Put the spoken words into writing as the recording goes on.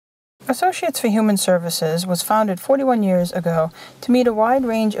Associates for Human Services was founded 41 years ago to meet a wide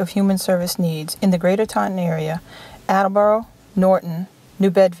range of human service needs in the Greater Taunton area, Attleboro, Norton, New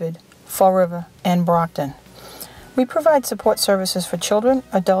Bedford, Fall River, and Brockton. We provide support services for children,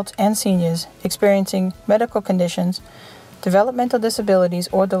 adults, and seniors experiencing medical conditions, developmental disabilities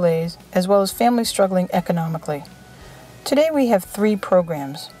or delays, as well as families struggling economically. Today we have 3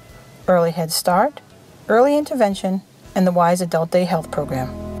 programs: Early Head Start, Early Intervention, and the WISE Adult Day Health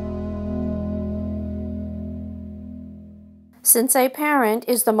Program. Since a parent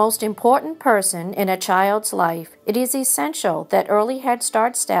is the most important person in a child's life, it is essential that Early Head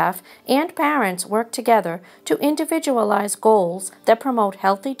Start staff and parents work together to individualize goals that promote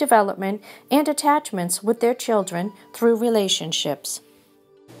healthy development and attachments with their children through relationships.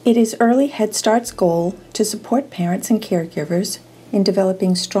 It is Early Head Start's goal to support parents and caregivers in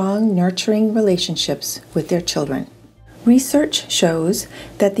developing strong, nurturing relationships with their children. Research shows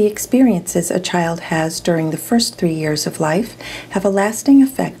that the experiences a child has during the first 3 years of life have a lasting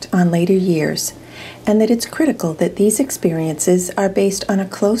effect on later years, and that it's critical that these experiences are based on a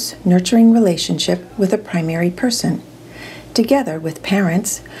close, nurturing relationship with a primary person. Together with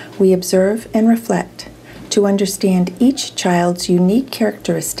parents, we observe and reflect to understand each child's unique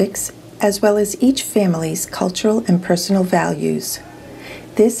characteristics as well as each family's cultural and personal values.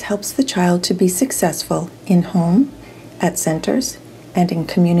 This helps the child to be successful in home, at centers, and in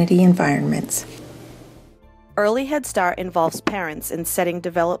community environments. Early Head Start involves parents in setting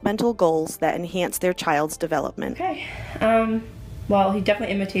developmental goals that enhance their child's development. Okay. Well, he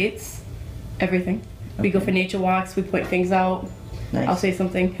definitely imitates everything. Okay. We go for nature walks, we point things out. Nice. I'll say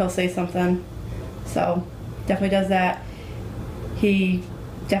something, he'll say something. So, definitely does that. He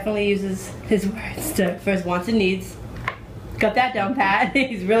definitely uses his words for his wants and needs. Got that down pat.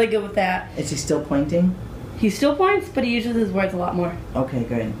 He's really good with that. Is he still pointing? He still points, but he uses his words a lot more. Okay,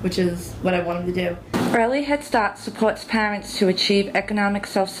 good. Which is what I want him to do. Early Head Start supports parents to achieve economic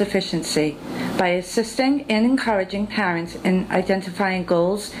self-sufficiency by assisting and encouraging parents in identifying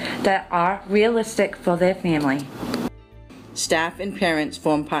goals that are realistic for their family. Staff and parents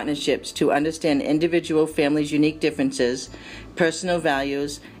form partnerships to understand individual families' unique differences, personal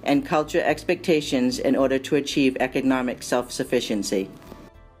values, and cultural expectations in order to achieve economic self-sufficiency.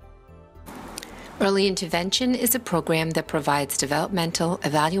 Early Intervention is a program that provides developmental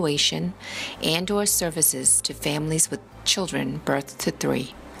evaluation and/or services to families with children birth to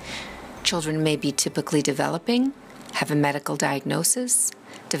 3. Children may be typically developing, have a medical diagnosis,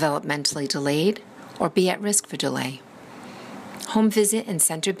 developmentally delayed, or be at risk for delay. Home visit and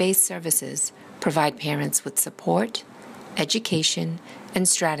center-based services provide parents with support, education, and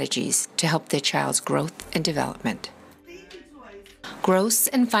strategies to help their child's growth and development. Gross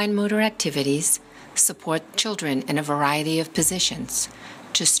and fine motor activities support children in a variety of positions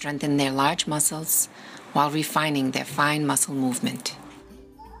to strengthen their large muscles while refining their fine muscle movement.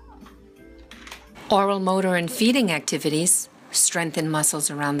 Oral motor and feeding activities strengthen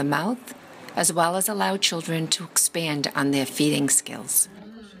muscles around the mouth, as well as allow children to expand on their feeding skills.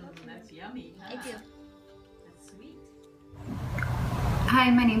 That's yummy. Huh? Thank you. That's sweet.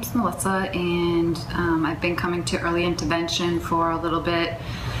 Hi, my name's Melissa, and I've been coming to Early Intervention for a little bit,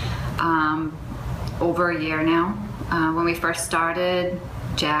 over a year now. When we first started,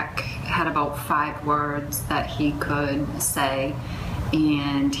 Jack had about 5 words that he could say,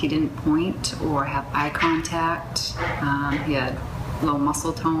 and he didn't point or have eye contact. He had low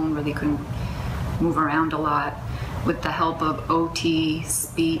muscle tone, really couldn't move around a lot. With the help of OT,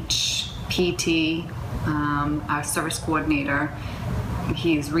 speech, PT, our service coordinator,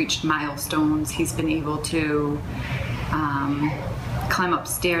 he's reached milestones. He's been able to climb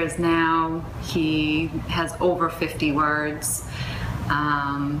upstairs now. He has over 50 words.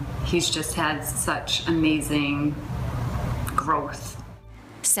 He's just had such amazing growth.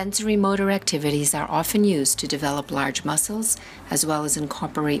 Sensory motor activities are often used to develop large muscles, as well as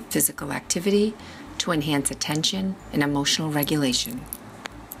incorporate physical activity to enhance attention and emotional regulation.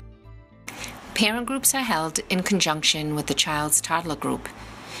 Parent groups are held in conjunction with the child's toddler group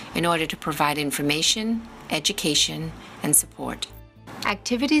in order to provide information, education, and support.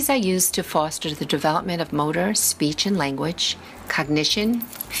 Activities are used to foster the development of motor, speech and language, cognition,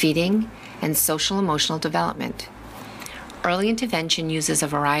 feeding, and social emotional development. Early intervention uses a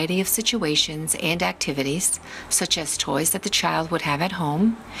variety of situations and activities, such as toys that the child would have at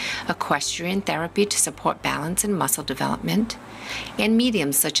home, equestrian therapy to support balance and muscle development, and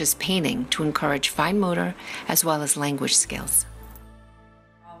mediums such as painting to encourage fine motor as well as language skills.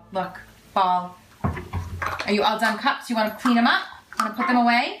 Look, ball. Are you all done cups? You want to clean them up? Want to put them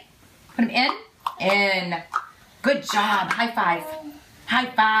away? Put them in? In. Good job. High five. High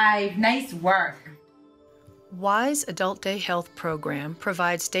five. Nice work. WISE Adult Day Health Program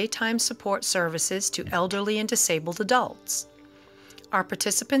provides daytime support services to elderly and disabled adults. Our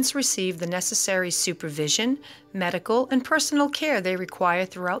participants receive the necessary supervision, medical, and personal care they require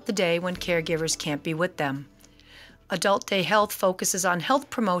throughout the day when caregivers can't be with them. Adult Day Health focuses on health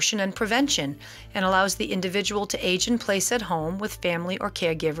promotion and prevention and allows the individual to age in place at home with family or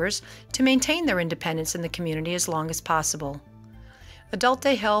caregivers to maintain their independence in the community as long as possible. Adult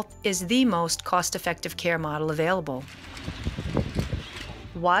Day Health is the most cost-effective care model available.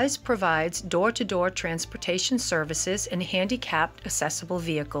 WISE provides door-to-door transportation services in handicapped accessible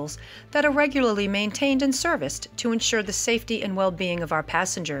vehicles that are regularly maintained and serviced to ensure the safety and well-being of our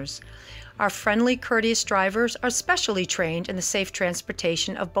passengers. Our friendly, courteous drivers are specially trained in the safe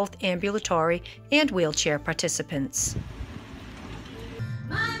transportation of both ambulatory and wheelchair participants.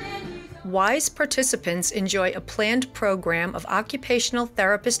 WISE participants enjoy a planned program of occupational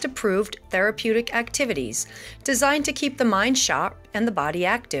therapist-approved therapeutic activities designed to keep the mind sharp and the body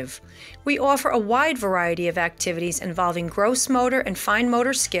active. We offer a wide variety of activities involving gross motor and fine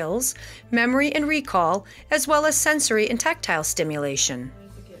motor skills, memory and recall, as well as sensory and tactile stimulation.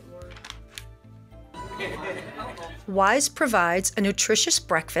 WISE provides a nutritious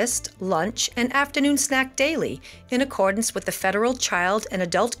breakfast, lunch, and afternoon snack daily in accordance with the Federal Child and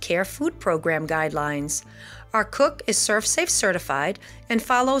Adult Care Food Program guidelines. Our cook is ServSafe certified and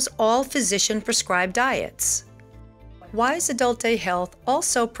follows all physician-prescribed diets. WISE Adult Day Health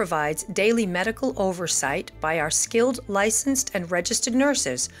also provides daily medical oversight by our skilled, licensed, and registered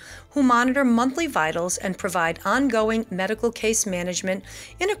nurses who monitor monthly vitals and provide ongoing medical case management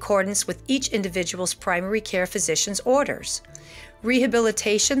in accordance with each individual's primary care physician's orders.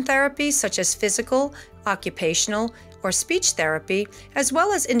 Rehabilitation therapies such as physical, occupational, or speech therapy, as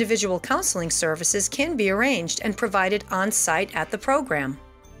well as individual counseling services can be arranged and provided on-site at the program.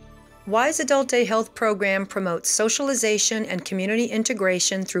 WISE Adult Day Health Program promotes socialization and community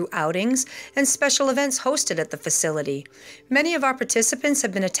integration through outings and special events hosted at the facility. Many of our participants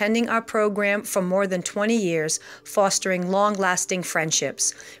have been attending our program for more than 20 years, fostering long-lasting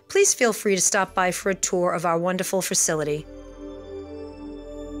friendships. Please feel free to stop by for a tour of our wonderful facility.